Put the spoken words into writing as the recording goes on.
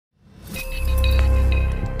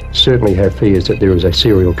certainly have fears that there is a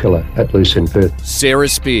serial killer at loose in Perth. Sarah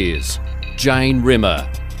Spears, Jane Rimmer,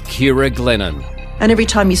 Kira Glennon. And every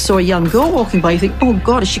time you saw a young girl walking by, you think, oh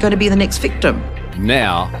God, is she going to be the next victim?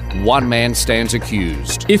 Now, one man stands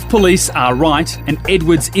accused. If police are right and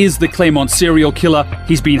Edwards is the Claremont serial killer,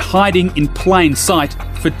 he's been hiding in plain sight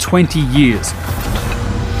for 20 years.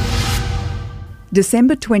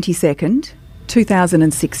 December 22nd,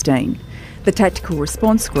 2016. The Tactical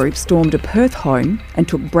Response Group stormed a Perth home and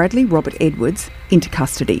took Bradley Robert Edwards into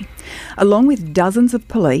custody. Along with dozens of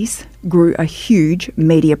police, grew a huge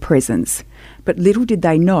media presence. But little did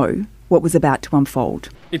they know what was about to unfold.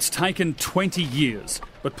 It's taken 20 years,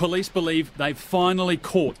 but police believe they've finally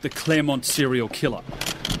caught the Claremont serial killer.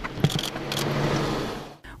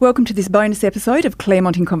 Welcome to this bonus episode of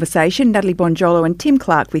Claremont in Conversation. Natalie Bonjolo and Tim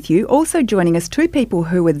Clark with you. Also joining us, two people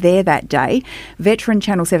who were there that day, veteran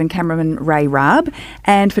Channel 7 cameraman Ray Raab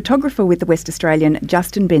and photographer with the West Australian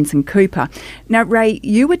Justin Benson Cooper. Now, Ray,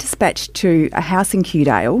 you were dispatched to a house in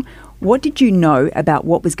Kewdale. What did you know about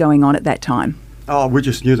what was going on at that time? Oh, we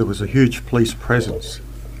just knew there was a huge police presence.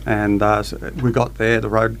 And we got there, the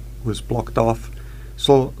road was blocked off,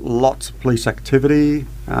 saw lots of police activity.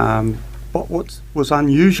 But what was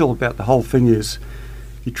unusual about the whole thing is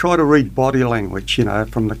you try to read body language,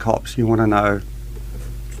 from the cops. You want to know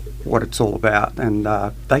what it's all about. And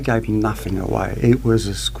they gave nothing away. It was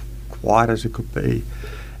as quiet as it could be.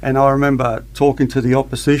 And I remember talking to the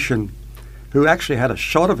opposition who actually had a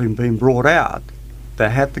shot of him being brought out. They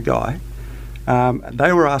had the guy.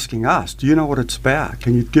 They were asking us, do you know what it's about?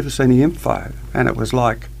 Can you give us any info? And it was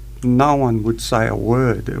like no one would say a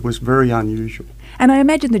word. It was very unusual. And I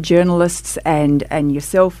imagine the journalists and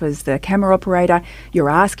yourself as the camera operator,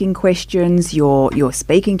 you're asking questions, you're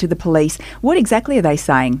speaking to the police. What exactly are they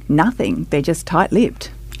saying? Nothing. They're just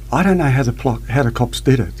tight-lipped. I don't know how the cops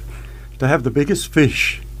did it. To have the biggest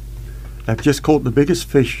fish, they've just caught the biggest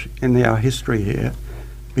fish in our history here,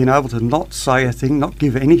 being able to not say a thing, not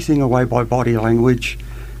give anything away by body language.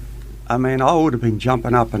 I mean, I would have been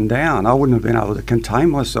jumping up and down. I wouldn't have been able to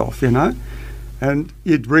contain myself, And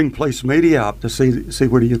you'd bring police media up to see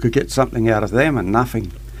whether you could get something out of them, and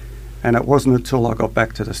nothing. And it wasn't until I got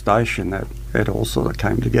back to the station that it all sort of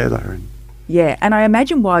came together. Yeah, and I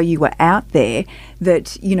imagine while you were out there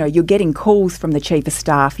that, you're getting calls from the Chief of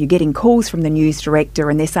Staff, you're getting calls from the News Director,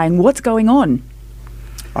 and they're saying, what's going on?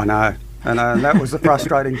 I know. And that was the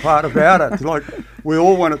frustrating part about it. Like, we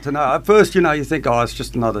all wanted to know. At first, you think, it's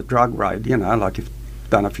just another drug raid, like you've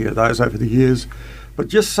done a few of those over the years. But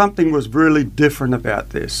just something was really different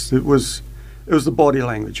about this. It was the body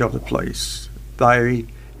language of the police.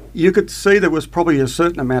 You could see there was probably a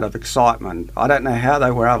certain amount of excitement. I don't know how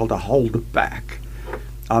they were able to hold it back.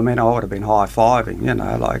 I mean, I would have been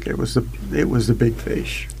high-fiving, it was the big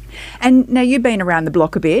fish. And now you've been around the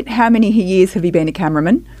block a bit. How many years have you been a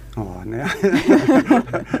cameraman? Oh, now.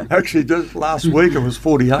 Actually, just last week it was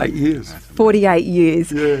 48 years. 48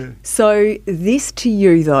 years. Yeah. So this to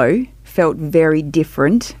you, though, felt very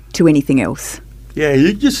different to anything else. Yeah,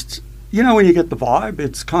 you just, when you get the vibe,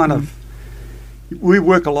 it's kind of, we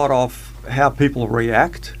work a lot off how people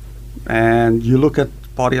react, and you look at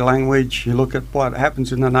body language, you look at what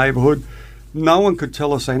happens in the neighbourhood. No one could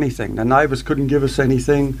tell us anything. The neighbours couldn't give us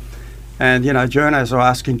anything. And, journos are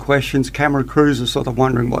asking questions, camera crews are sort of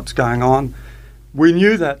wondering what's going on. We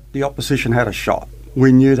knew that the opposition had a shot.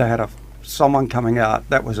 We knew they had someone coming out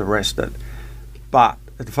that was arrested. But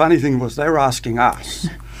the funny thing was they were asking us,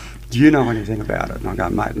 do you know anything about it? And I go,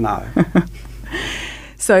 mate, no.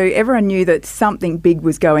 So everyone knew that something big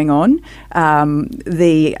was going on.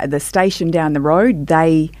 The station down the road,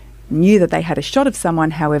 they knew that they had a shot of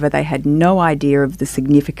someone, however, they had no idea of the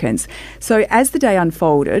significance. So as the day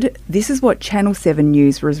unfolded, this is what Channel 7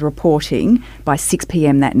 News was reporting by 6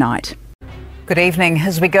 p.m. that night. Good evening.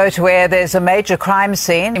 As we go to air, there's a major crime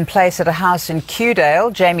scene in place at a house in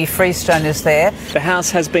Kewdale. Jamie Freestone is there. The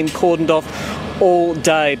house has been cordoned off all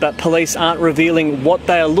day, but police aren't revealing what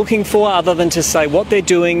they are looking for other than to say what they're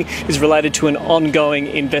doing is related to an ongoing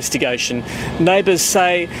investigation. Neighbours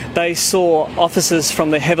say they saw officers from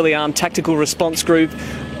the heavily armed Tactical Response Group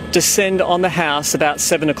descend on the house about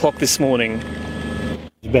 7 o'clock this morning.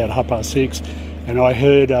 About 6:30, and I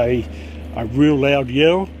heard a real loud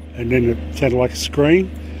yell, and then it sounded like a scream,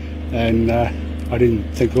 and I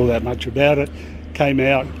didn't think all that much about it. Came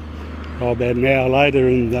out about an hour later,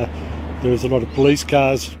 and there was a lot of police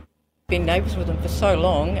cars. Been neighbours with them for so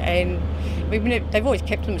long, and they've always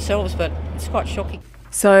kept themselves, but it's quite shocking.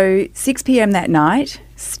 So 6 p.m. that night,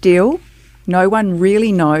 still, no one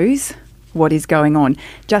really knows what is going on.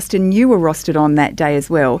 Justin, you were rostered on that day as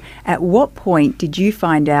well. At what point did you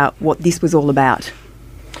find out what this was all about?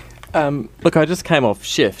 Look, I just came off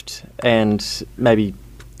shift, and maybe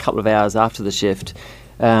a couple of hours after the shift,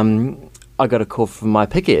 I got a call from my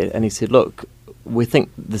picket, and he said, "Look, we think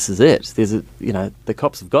this is it. The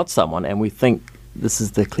cops have got someone, and we think this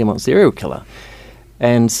is the Claremont serial killer."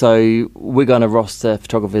 And so we're going to roster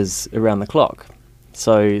photographers around the clock.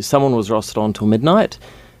 So someone was rostered on till midnight.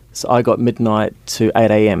 So I got midnight to 8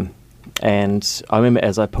 a.m. And I remember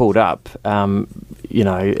as I pulled up,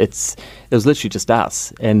 it was literally just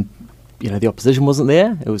us. And, the opposition wasn't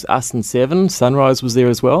there. It was us and Seven. Sunrise was there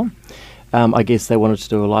as well. I guess they wanted to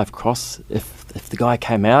do a live cross if the guy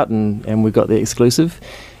came out and we got the exclusive.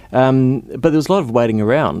 But there was a lot of waiting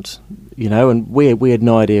around, and we had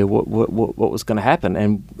no idea what was going to happen.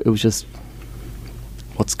 And it was just,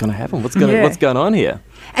 what's going to happen? What's going on here?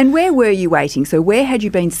 And where were you waiting? So where had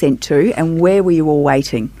you been sent to, and where were you all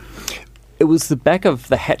waiting? It was the back of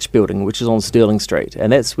the Hatch building, which is on Stirling Street,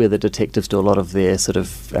 and that's where the detectives do a lot of their sort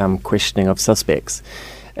of questioning of suspects.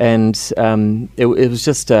 And it was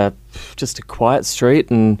just a quiet street,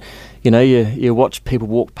 and you watch people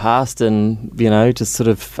walk past, and just sort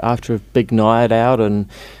of after a big night out, and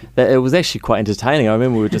it was actually quite entertaining. I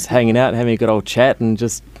remember we were just hanging out, having a good old chat, and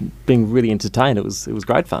just being really entertained. It was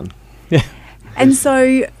great fun. Yeah. And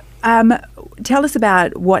so, tell us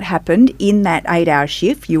about what happened in that 8-hour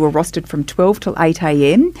shift. You were rostered from 12 till 8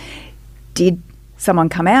 a.m. Did someone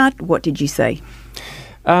come out? What did you see?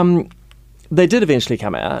 They did eventually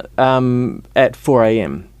come out at 4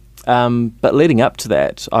 a.m. But leading up to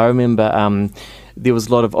that, I remember there was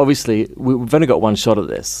a lot of, obviously, we've only got one shot at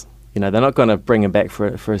this. They're not going to bring him back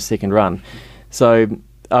for a second run. So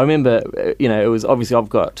I remember, it was obviously I've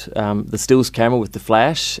got the stills camera with the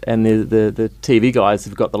flash, and the TV guys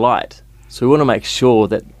have got the light. So we want to make sure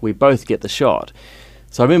that we both get the shot.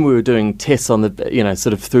 So I remember we were doing tests on the,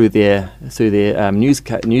 sort of through their news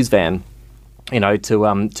van,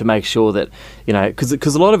 to make sure that,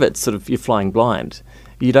 because a lot of it's sort of you're flying blind.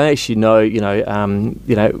 You don't actually know,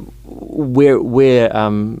 where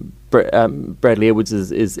Bradley Edwards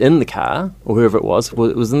is in the car, or whoever it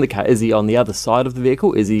was in the car. Is he on the other side of the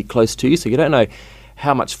vehicle? Is he close to you? So you don't know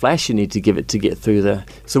how much flash you need to give it to get through the.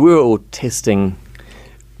 So we were all testing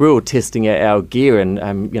our gear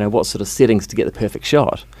and what sort of settings to get the perfect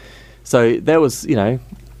shot. So that was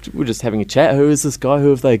we're just having a chat. Who is this guy? Who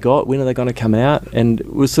have they got? When are they going to come out? And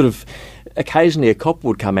we're sort of occasionally a cop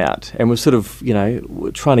would come out, and we're sort of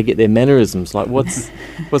trying to get their mannerisms, like what's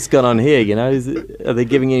going on here? Are they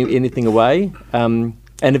giving anything away? And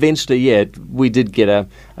eventually, we did get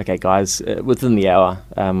okay, guys, within the hour,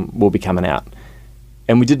 we'll be coming out.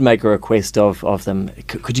 And we did make a request of them,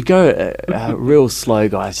 could you go real slow,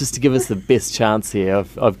 guys, just to give us the best chance here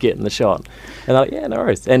of getting the shot? And they're like, yeah, no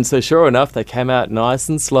worries. And so sure enough, they came out nice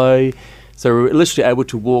and slow. So we were literally able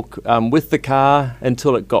to walk with the car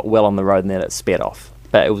until it got well on the road, and then it sped off.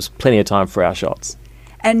 But it was plenty of time for our shots.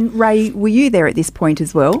 And Ray, were you there at this point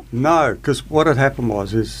as well? No, because what had happened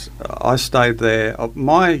is I stayed there.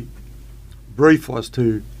 My brief was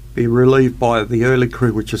to be relieved by the early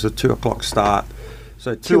crew, which is a 2 o'clock start.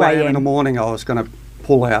 So 2 a.m. in the morning I was going to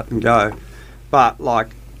pull out and go. But,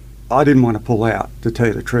 I didn't want to pull out, to tell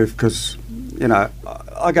you the truth, because,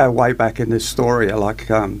 I go way back in this story,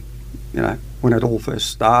 when it all first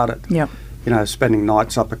started. Yep. Spending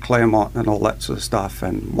nights up at Claremont and all that sort of stuff,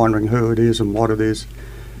 and wondering who it is and what it is.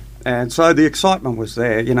 And so the excitement was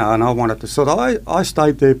there, and I wanted to sort of, I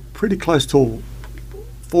stayed there pretty close till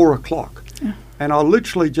 4 o'clock. Yeah. And I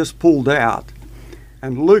literally just pulled out.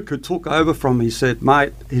 And Luke, who took over from me, said,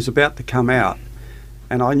 mate, he's about to come out.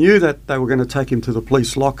 And I knew that they were going to take him to the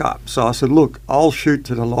police lockup. So I said, look, I'll shoot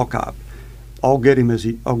to the lockup. I'll get him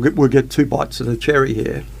we'll get 2 bites of the cherry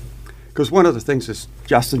here. Because one of the things that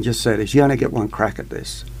Justin just said is you only get one crack at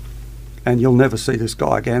this. And you'll never see this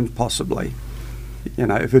guy again, possibly,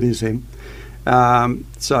 if it is him.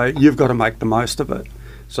 So you've got to make the most of it.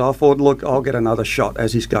 So I thought, look, I'll get another shot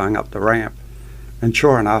as he's going up the ramp. And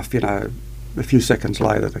sure enough, a few seconds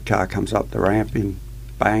later, the car comes up the ramp and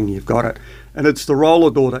bang, you've got it. And it's the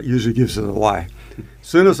roller door that usually gives it away. As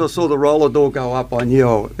soon as I saw the roller door go up, I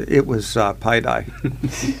knew it was payday.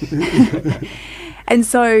 And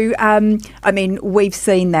so, we've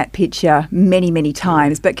seen that picture many, many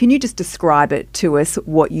times, but can you just describe it to us,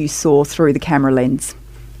 what you saw through the camera lens?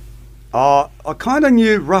 I kind of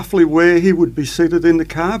knew roughly where he would be seated in the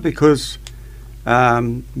car, because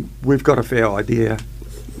we've got a fair idea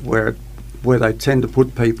where they tend to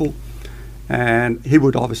put people, and he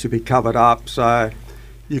would obviously be covered up. So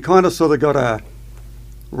you kind of sort of got to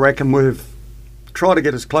reckon with, try to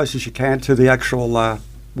get as close as you can to the actual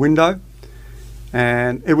window.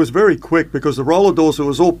 And it was very quick because the roller doors, it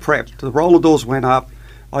was all prepped. The roller doors went up,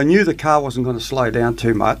 I knew the car wasn't going to slow down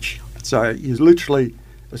too much. So you literally,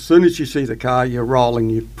 as soon as you see the car, you're rolling,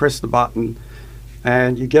 you press the button,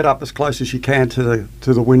 and you get up as close as you can to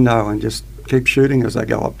the window and just keep shooting as they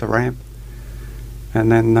go up the ramp. And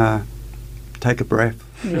then take a breath.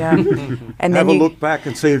 Yeah. And have then a look back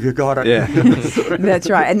and see if you got it. Yeah. That's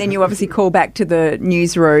right. And then you obviously call back to the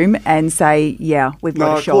newsroom and say, yeah, we've got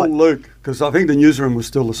a I shot. called Luke, because I think the newsroom was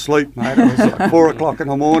still asleep, mate. It was like 4 o'clock in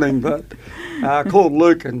the morning. But I called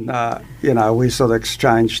Luke and, we sort of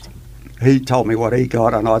exchanged. He told me what he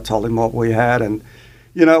got and I told him what we had. And,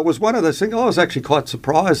 it was one of those things. I was actually quite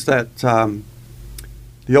surprised that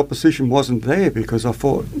the opposition wasn't there, because I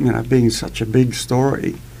thought, being such a big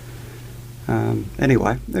story.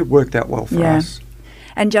 Anyway, it worked out well for us.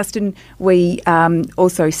 And Justin, we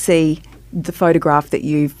also see the photograph that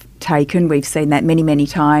you've taken. We've seen that many, many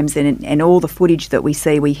times, and all the footage that we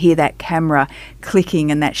see, we hear that camera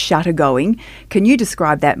clicking and that shutter going. Can you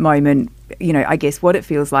describe that moment, I guess what it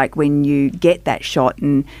feels like when you get that shot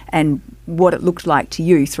and what it looked like to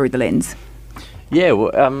you through the lens? Yeah,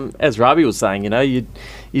 well, as Rabi was saying,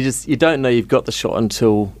 you don't know you've got the shot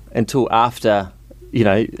until after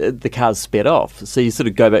the car's sped off. So you sort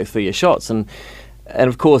of go back through your shots, and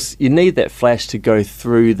of course you need that flash to go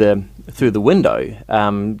through the window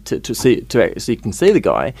so you can see the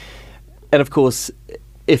guy. And of course,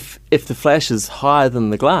 if the flash is higher than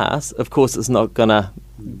the glass, of course it's not gonna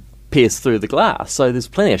pierce through the glass. So there's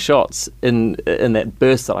plenty of shots in that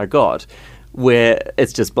burst that I got where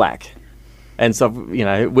it's just black. And so,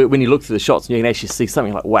 when you look through the shots, you can actually see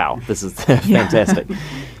something like, wow, this is fantastic.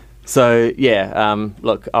 So,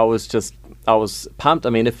 look, I was pumped.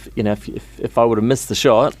 I mean, if I would have missed the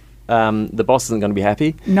shot, the boss isn't going to be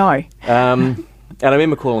happy. No. And I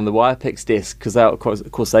remember calling the Wirepix desk, because of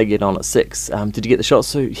course they get on at 6. Did you get the shots?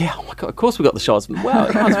 So, yeah, oh my God, of course we got the shots. Wow,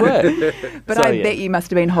 nice work. But I bet you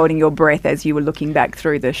must have been holding your breath as you were looking back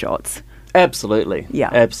through the shots. Absolutely. Yeah.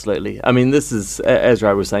 Absolutely. I mean, this is, as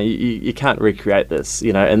Ray was saying, you can't recreate this,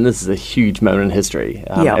 and this is a huge moment in history,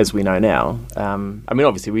 as we know now. I mean,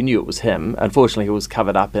 obviously we knew it was him. Unfortunately, he was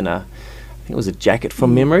covered up in I think it was a jacket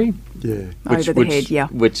from memory. Yeah. Over the head, yeah.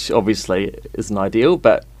 Which obviously isn't ideal,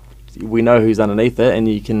 but we know who's underneath it, and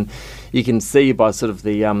you can see by sort of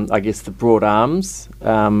the, I guess, the broad arms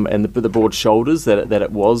and the broad shoulders that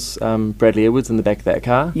it was Bradley Edwards in the back of that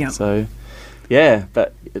car. Yeah. So... yeah,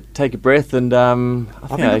 but take a breath, and I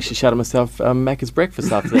think I actually shouted myself Macca's breakfast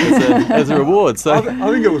after that as a reward. So I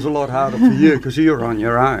think it was a lot harder for you because you were on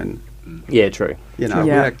your own. Yeah, true. We had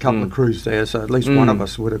a couple of crews there, so at least one of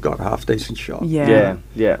us would have got a half decent shot. Yeah.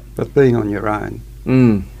 But being on your own.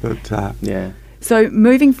 Yeah. So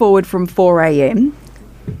moving forward from 4 a.m,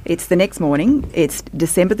 it's the next morning, it's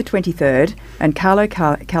December the 23rd, and Carlo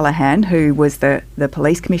Callaghan, who was the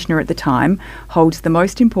police commissioner at the time, holds the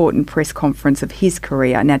most important press conference of his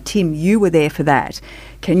career. Now, Tim, you were there for that.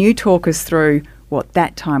 Can you talk us through what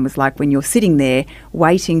that time was like when you're sitting there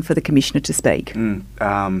waiting for the commissioner to speak?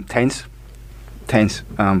 Tense.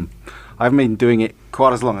 I haven't been doing it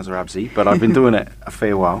quite as long as Rabsy, but I've been doing it a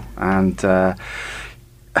fair while. And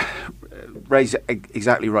Ray's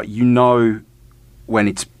exactly right. When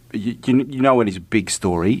it's you know when it's a big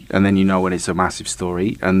story, and then when it's a massive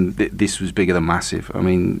story, and this was bigger than massive. I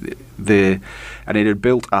mean, and it had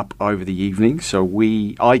built up over the evening. So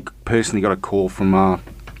I personally got a call from our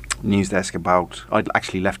news desk I'd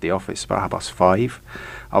actually left the office about 5:30.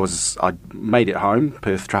 I made it home.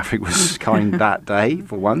 Perth traffic was kind that day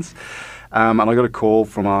for once, and I got a call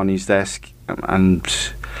from our news desk, and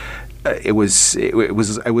it was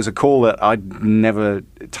a call that I'd never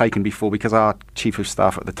taken before, because our chief of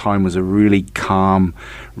staff at the time was a really calm,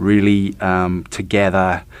 really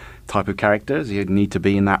together type of character. So you'd need to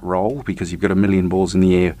be in that role because you've got a million balls in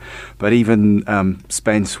the air. But even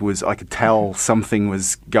Spence I could tell something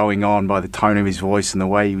was going on by the tone of his voice and the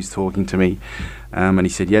way he was talking to me. And he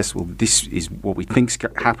said, yes, well, this is what we think's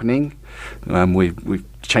happening. We're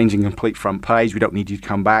changing complete front page. We don't need you to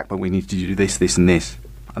come back, but we need you to do this, this and this.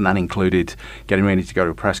 And that included getting ready to go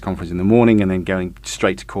to a press conference in the morning and then going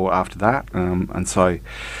straight to court after that. And so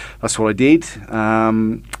that's what I did.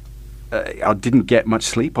 I didn't get much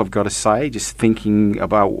sleep, I've got to say, just thinking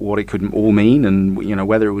about what it could all mean, and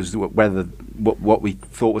whether what we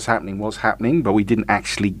thought was happening, but we didn't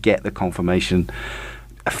actually get the confirmation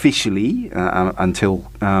officially until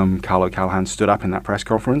Carlo Callaghan stood up in that press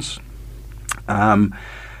conference.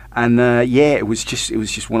 It was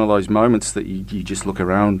just one of those moments that you just look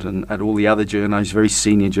around and at all the other journalists, very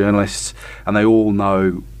senior journalists, and they all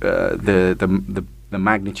know the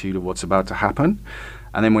magnitude of what's about to happen.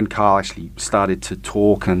 And then when Carl actually started to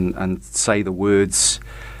talk and say the words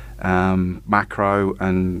Macro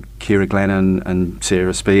and Ciara Glennon and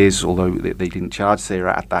Sarah Spears, although they didn't charge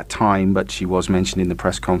Sarah at that time, but she was mentioned in the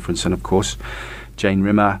press conference, and of course Jane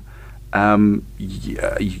Rimmer.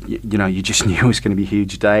 You just knew it was going to be a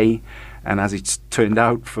huge day, and as it's turned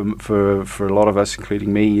out for a lot of us,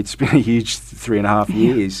 including me, it's been a huge 3.5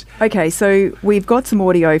 years. Okay, so we've got some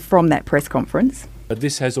audio from that press conference. But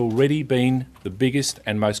this has already been the biggest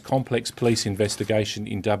and most complex police investigation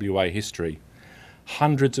in WA history.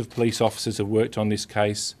 Hundreds of police officers have worked on this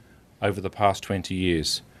case over the past 20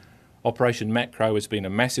 years. Operation Macro has been a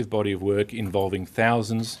massive body of work involving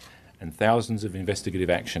thousands and thousands of investigative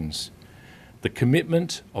actions. The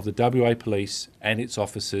commitment of the WA Police and its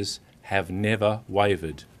officers have never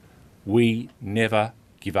wavered. We never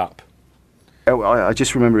give up. I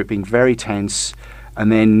just remember it being very tense,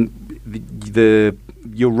 and then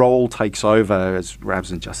your role takes over, as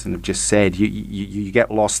Rabs and Justin have just said. You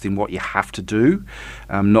get lost in what you have to do,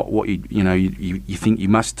 not what you think you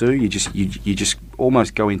must do. You just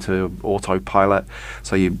almost go into autopilot.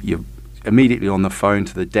 So you're immediately on the phone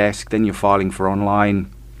to the desk, then you're filing for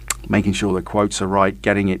online, making sure the quotes are right,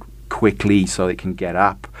 getting it quickly so it can get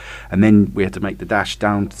up, and then we had to make the dash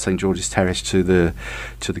down to St George's Terrace to the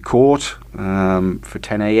court for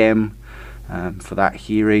 10 a.m. For that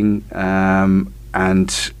hearing,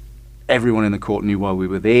 and everyone in the court knew why we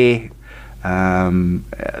were there.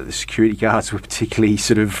 The security guards were particularly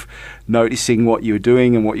sort of noticing what you were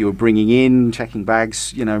doing and what you were bringing in, checking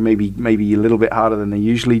bags, maybe a little bit harder than they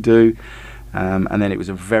usually do. And then it was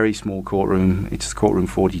a very small courtroom. It's courtroom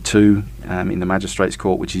 42 in the Magistrates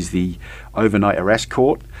Court, which is the overnight arrest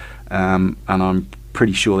court. And I'm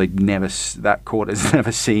pretty sure that court has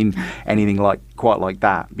never seen anything quite like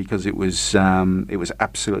that, because it was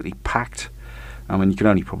absolutely packed. I mean, you could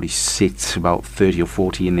only probably sit about 30 or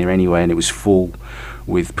 40 in there anyway, and it was full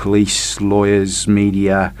with police, lawyers,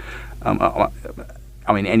 media. I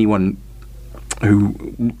mean, anyone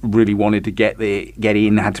who really wanted to get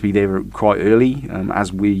in had to be there quite early,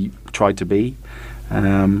 as we tried to be.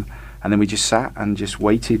 And then we just sat and just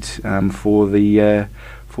waited for the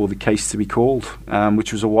case to be called,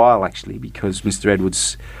 which was a while actually, because Mr.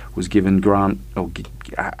 Edwards was given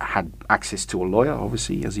had access to a lawyer,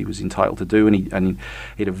 obviously, as he was entitled to do, and he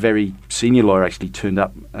had a very senior lawyer actually turned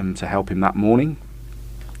up to help him that morning.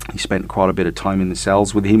 He spent quite a bit of time in the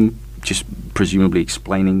cells with him, just presumably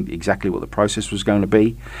explaining exactly what the process was going to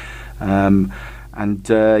be. And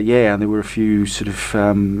there were a few sort of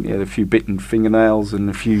a few bitten fingernails and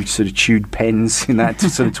a few sort of chewed pens in that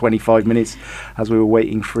sort of 25 minutes as we were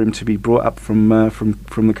waiting for him to be brought up from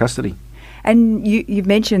the custody. And you've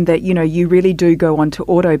mentioned that, you really do go onto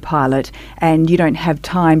autopilot and you don't have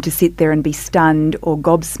time to sit there and be stunned or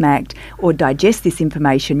gobsmacked or digest this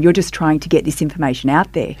information. You're just trying to get this information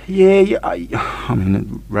out there. Yeah. I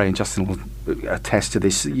mean, Ray and Justin will attest to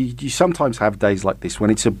this. You sometimes have days like this when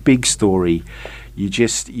it's a big story. You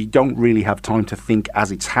don't really have time to think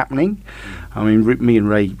as it's happening. I mean, me and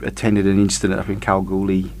Ray attended an incident up in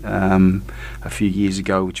Kalgoorlie a few years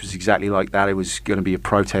ago, which was exactly like that. It was going to be a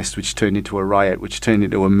protest, which turned into a riot, which turned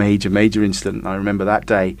into a major incident. And I remember that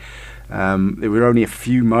day. There were only a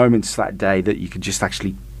few moments that day that you could just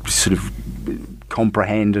actually sort of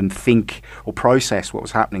comprehend and think or process what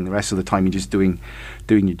was happening. The rest of the time, you're just doing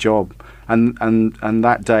your job. And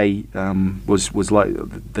that day was like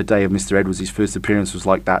the day of Mr. Edwards. His first appearance was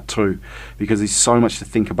like that too, because there's so much to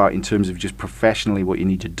think about in terms of just professionally what you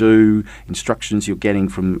need to do, instructions you're getting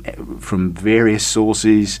from various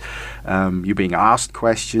sources. You're being asked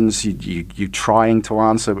questions. You're trying to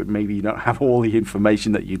answer, but maybe you don't have all the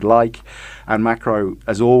information that you'd like. And Macro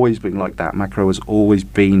has always been like that. Macro has always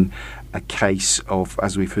been a case of,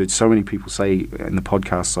 as we've heard so many people say in the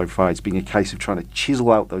podcast so far, it's been a case of trying to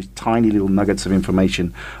chisel out those tiny little nuggets of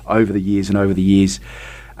information over the years.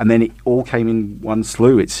 And then it all came in one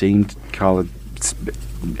slew, it seemed. Carla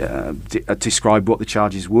described what the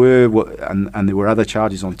charges were, and there were other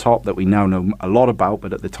charges on top that we now know a lot about,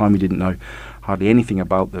 but at the time we didn't know hardly anything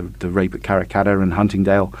about the rape at Karrakatta and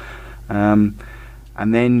Huntingdale.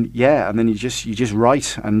 And then you just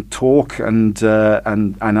write and talk and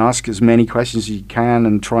ask as many questions as you can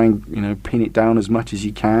and try and pin it down as much as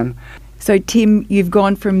you can. So Tim, you've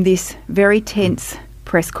gone from this very tense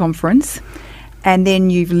press conference, and then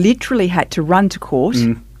you've literally had to run to court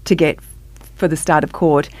to get for the start of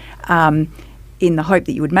court, in the hope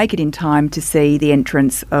that you would make it in time to see the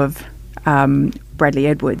entrance of Bradley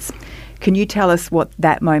Edwards. Can you tell us what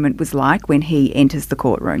that moment was like when he enters the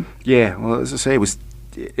courtroom? Yeah, well, as I say,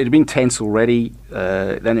 it had been tense already.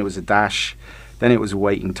 Then it was a dash. Then it was a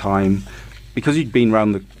waiting time. Because he'd been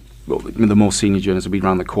around the more senior journalists had been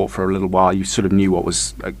around the court for a little while. You sort of knew what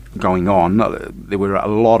was going on. There were a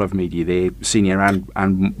lot of media there, senior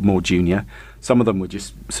and more junior. Some of them were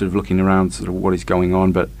just sort of looking around, sort of what is going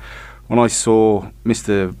on. But when I saw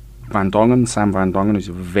Mr. Van Dongen, Sam Van Dongen, who's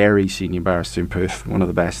a very senior barrister in Perth, one of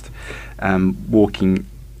the best, walking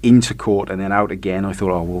into court and then out again, I thought,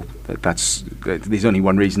 oh well, there's only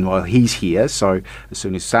one reason why he's here. So as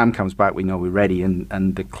soon as Sam comes back, we know we're ready,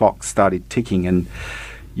 and the clock started ticking, and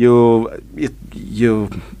you're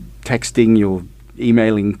texting, you're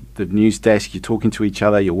emailing the news desk, you're talking to each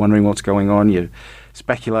other, you're wondering what's going on, you're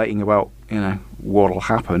speculating about what'll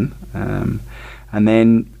happen, and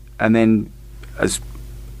then as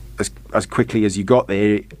quickly as you got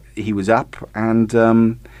there, he was up,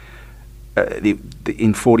 and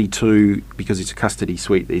in 42, because it's a custody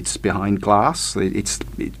suite, it's behind glass. It's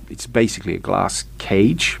basically a glass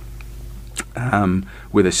cage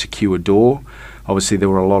with a secure door. Obviously, there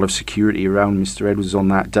were a lot of security around Mr. Edwards on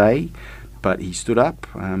that day, but he stood up.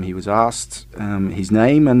 He was asked his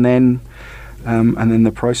name, and then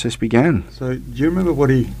the process began. So, do you remember what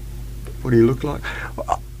he looked like?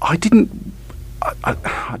 I didn't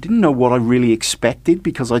know what I really expected,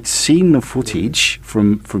 because I'd seen the footage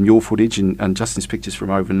from your footage and Justin's pictures from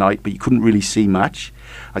overnight, but you couldn't really see much.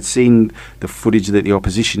 I'd seen the footage that the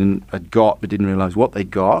opposition had got, but didn't realise what they'd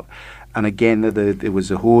got. And again, there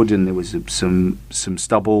was a hood and there was some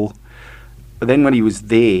stubble. But then when he was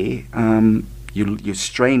there, you're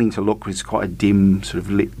straining to look. It's quite a dim, sort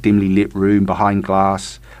of dimly lit room behind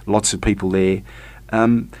glass. Lots of people there.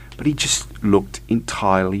 But he just looked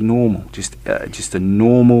entirely normal, just a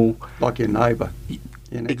normal... Like your neighbour.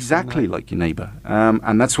 Exactly like your neighbour.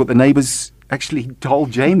 And that's what the neighbours actually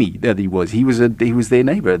told Jamie that he was. He was their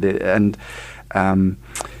neighbour. And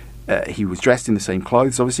he was dressed in the same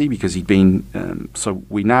clothes, obviously, because he'd been... so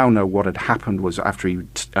we now know what had happened was after he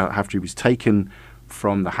was taken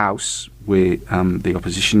from the house where the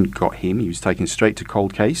opposition got him, he was taken straight to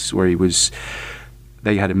Cold Case, where he was...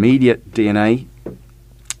 They had immediate DNA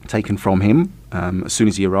taken from him as soon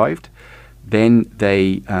as he arrived. Then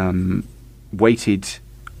they waited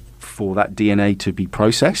for that DNA to be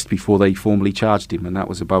processed before they formally charged him, and that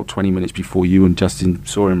was about 20 minutes before you and Justin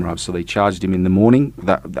saw him arrive. So they charged him in the morning,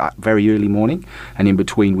 that very early morning, and in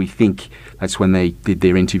between, we think that's when they did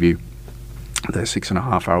their interview, their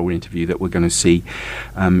 6.5-hour interview that we're going to see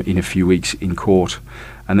in a few weeks in court.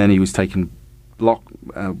 And then he was taken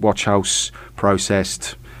watch house,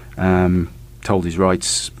 processed, told his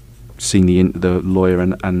rights, seen the lawyer,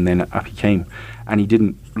 and then up he came. And he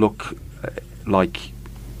didn't look like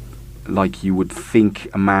you would think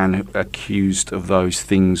a man accused of those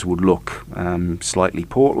things would look. Slightly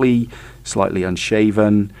portly, slightly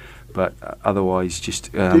unshaven, but otherwise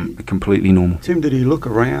just completely normal. Tim, did he look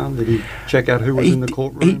around? Did he check out who was in the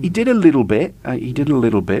courtroom? He did a little bit.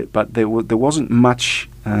 But there wasn't much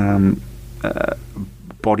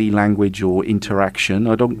body language or interaction.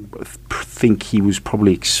 I don't think he was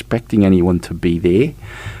probably expecting anyone to be there.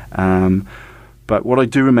 But what I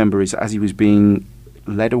do remember is as he was being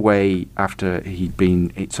led away after he'd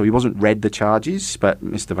been... So he wasn't read the charges, but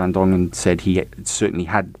Mr. Van Dongen said he certainly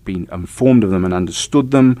had been informed of them and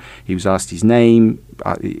understood them. He was asked his name,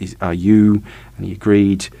 are you? And he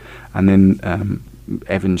agreed. And then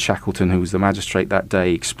Evan Shackleton, who was the magistrate that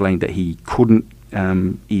day, explained that he couldn't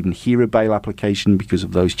even hear a bail application because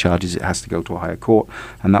of those charges. It has to go to a higher court,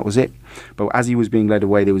 and that was it. But as he was being led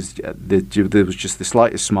away, there was just the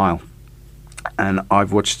slightest smile. And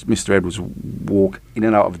I've watched Mr. Edwards walk in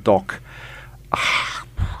and out of dock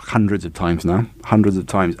hundreds of times now,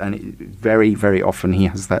 and very, very often he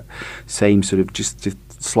has that same sort of just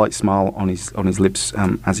slight smile on his lips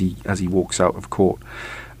as he walks out of court,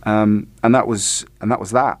 and that was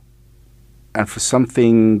that. And for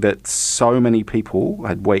something that so many people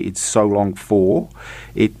had waited so long for,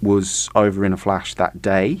 it was over in a flash that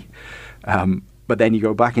day. But then you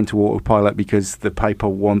go back into autopilot because the paper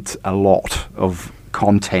wants a lot of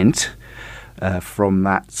content from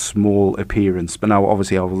that small appearance. But now,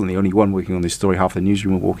 obviously, I wasn't the only one working on this story. Half the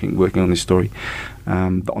newsroom were working on this story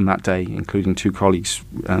on that day, including two colleagues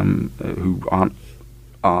who aren't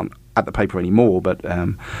at the paper anymore, but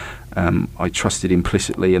I trusted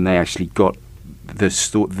implicitly, and they actually got the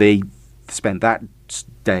story. They spent that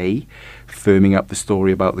day firming up the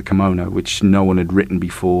story about the kimono, which no one had written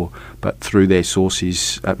before, but through their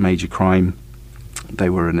sources at Major Crime, they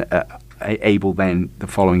were able then the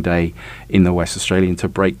following day in the West Australian to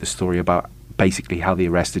break the story about basically how the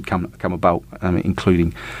arrest had come about,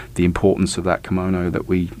 including the importance of that kimono that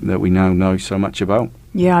we now know so much about.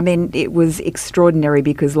 Yeah, I mean, it was extraordinary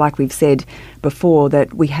because, like we've said before,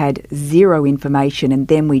 that we had zero information and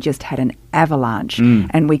then we just had an avalanche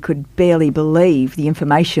and we could barely believe the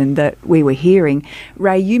information that we were hearing.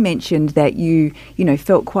 Ray, you mentioned that you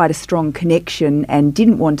felt quite a strong connection and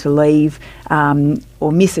didn't want to leave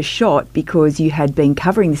or miss a shot because you had been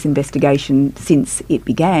covering this investigation since it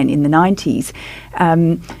began in the 90s.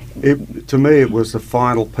 To me, it was the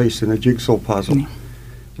final piece in the jigsaw puzzle. Yeah.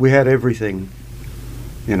 We had everything.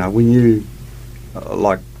 You know, we knew,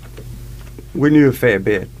 we knew a fair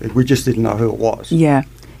bit. We just didn't know who it was. Yeah.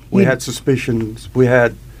 We had suspicions. We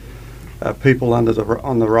had people on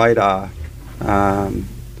the radar.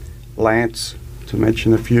 Lance, to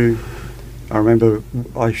mention a few. I remember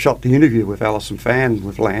I shot the interview with Alison Fan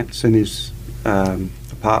with Lance in his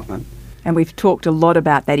apartment. And we've talked a lot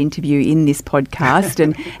about that interview in this podcast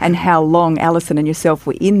and how long Alison and yourself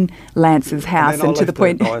were in Lance's house and to the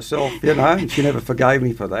point by herself, and she never forgave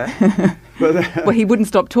me for that. But well, he wouldn't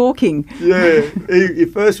stop talking. Yeah,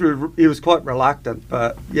 he was quite reluctant,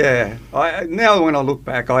 but yeah, now when I look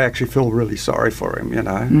back, I actually feel really sorry for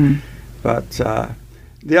him, But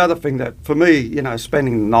the other thing that for me,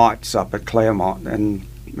 spending nights up at Claremont and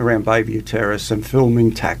around Bayview Terrace and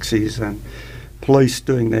filming taxis and police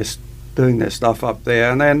doing their stuff up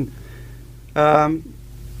there, and then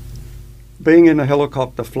being in a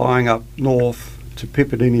helicopter flying up north to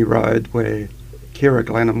Pippinini Road where Kira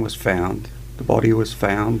Glenham was found, the body was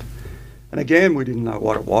found. And again, we didn't know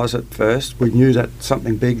what it was at first. We knew that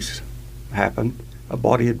something big's happened, a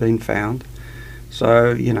body had been found.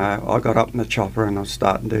 So, I got up in the chopper and I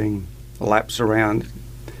started doing laps around,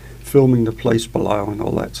 filming the police below and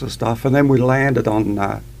all that sort of stuff. And then we landed on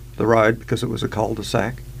the road because it was a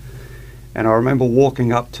cul-de-sac. And I remember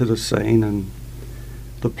walking up to the scene and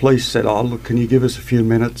the police said, "Oh, look, can you give us a few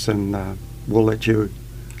minutes and we'll let you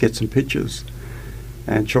get some pictures."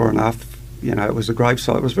 And sure enough, it was a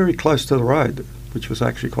gravesite. It was very close to the road, which was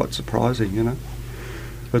actually quite surprising,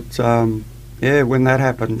 But, when that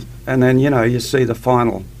happened, and then, you see the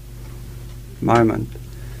final moment.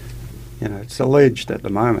 It's alleged at the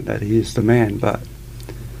moment that he is the man, but,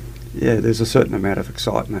 yeah, there's a certain amount of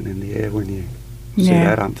excitement in the air when you see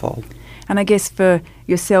that unfold. And I guess for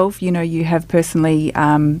yourself, you have personally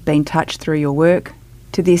been touched through your work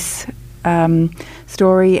to this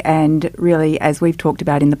story, and really, as we've talked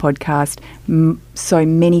about in the podcast, so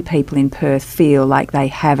many people in Perth feel like they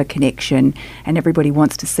have a connection and everybody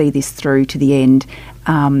wants to see this through to the end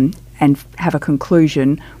and have a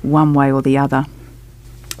conclusion one way or the other.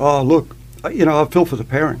 Oh, look, I feel for the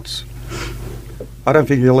parents. I don't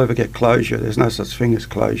think you'll ever get closure. There's no such thing as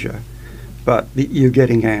closure. But you're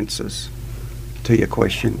getting answers to your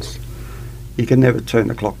questions. You can never turn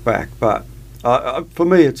the clock back. But for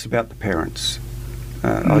me, it's about the parents.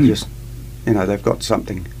 I just, they've got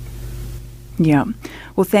something. Yeah.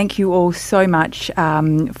 Well, thank you all so much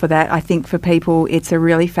for that. I think for people, it's a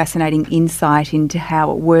really fascinating insight into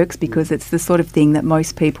how it works because it's the sort of thing that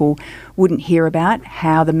most people wouldn't hear about,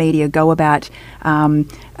 how the media go about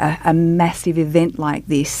a massive event like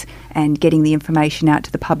this and getting the information out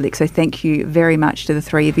to the public. So thank you very much to the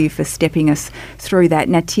three of you for stepping us through that.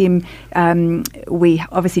 Now, Tim, we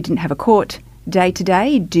obviously didn't have a court day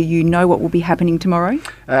today. Do you know what will be happening tomorrow?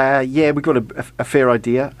 Yeah, we've got a fair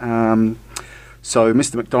idea. So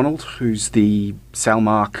Mr. McDonald, who's the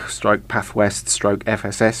Salmark /Pathwest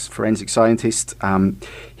 /FSS forensic scientist,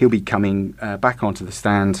 he'll be coming back onto the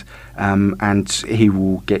stand and he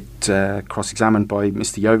will get cross-examined by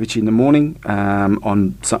Mr. Jovich in the morning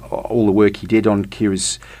on all the work he did on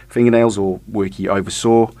Kira's fingernails, or work he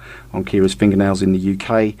oversaw on Kira's fingernails in the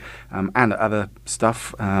UK, and other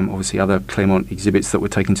stuff, obviously other Claremont exhibits that were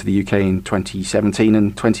taken to the UK in 2017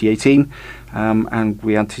 and 2018, and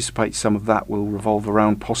we anticipate some of that will revolve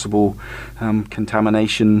around possible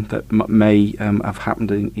contamination that may have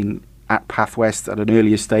happened at Pathwest at an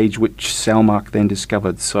earlier stage, which Salmark then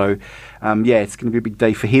discovered. So, it's going to be a big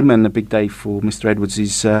day for him and a big day for Mr.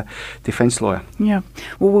 Edwards' defence lawyer. Yeah.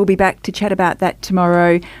 Well, we'll be back to chat about that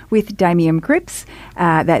tomorrow with Damien Cripps.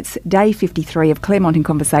 That's day 53 of Claremont in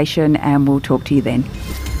Conversation, and we'll talk to you then.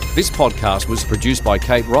 This podcast was produced by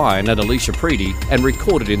Kate Ryan and Alicia Preedy and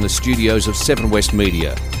recorded in the studios of Seven West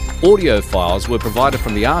Media. Audio files were provided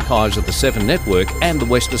from the archives of the Seven Network and the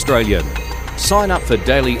West Australian. Sign up for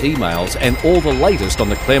daily emails and all the latest on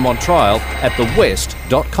the Claremont trial at thewest.com.au.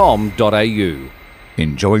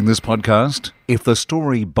 Enjoying this podcast? If the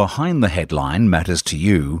story behind the headline matters to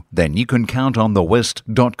you, then you can count on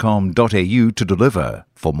thewest.com.au to deliver.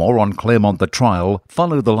 For more on Claremont the Trial,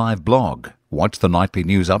 follow the live blog Watch the nightly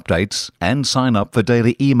news updates and sign up for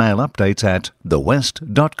daily email updates at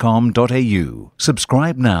thewest.com.au.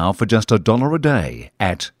 Subscribe now for just $1 a day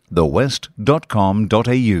at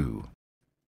thewest.com.au.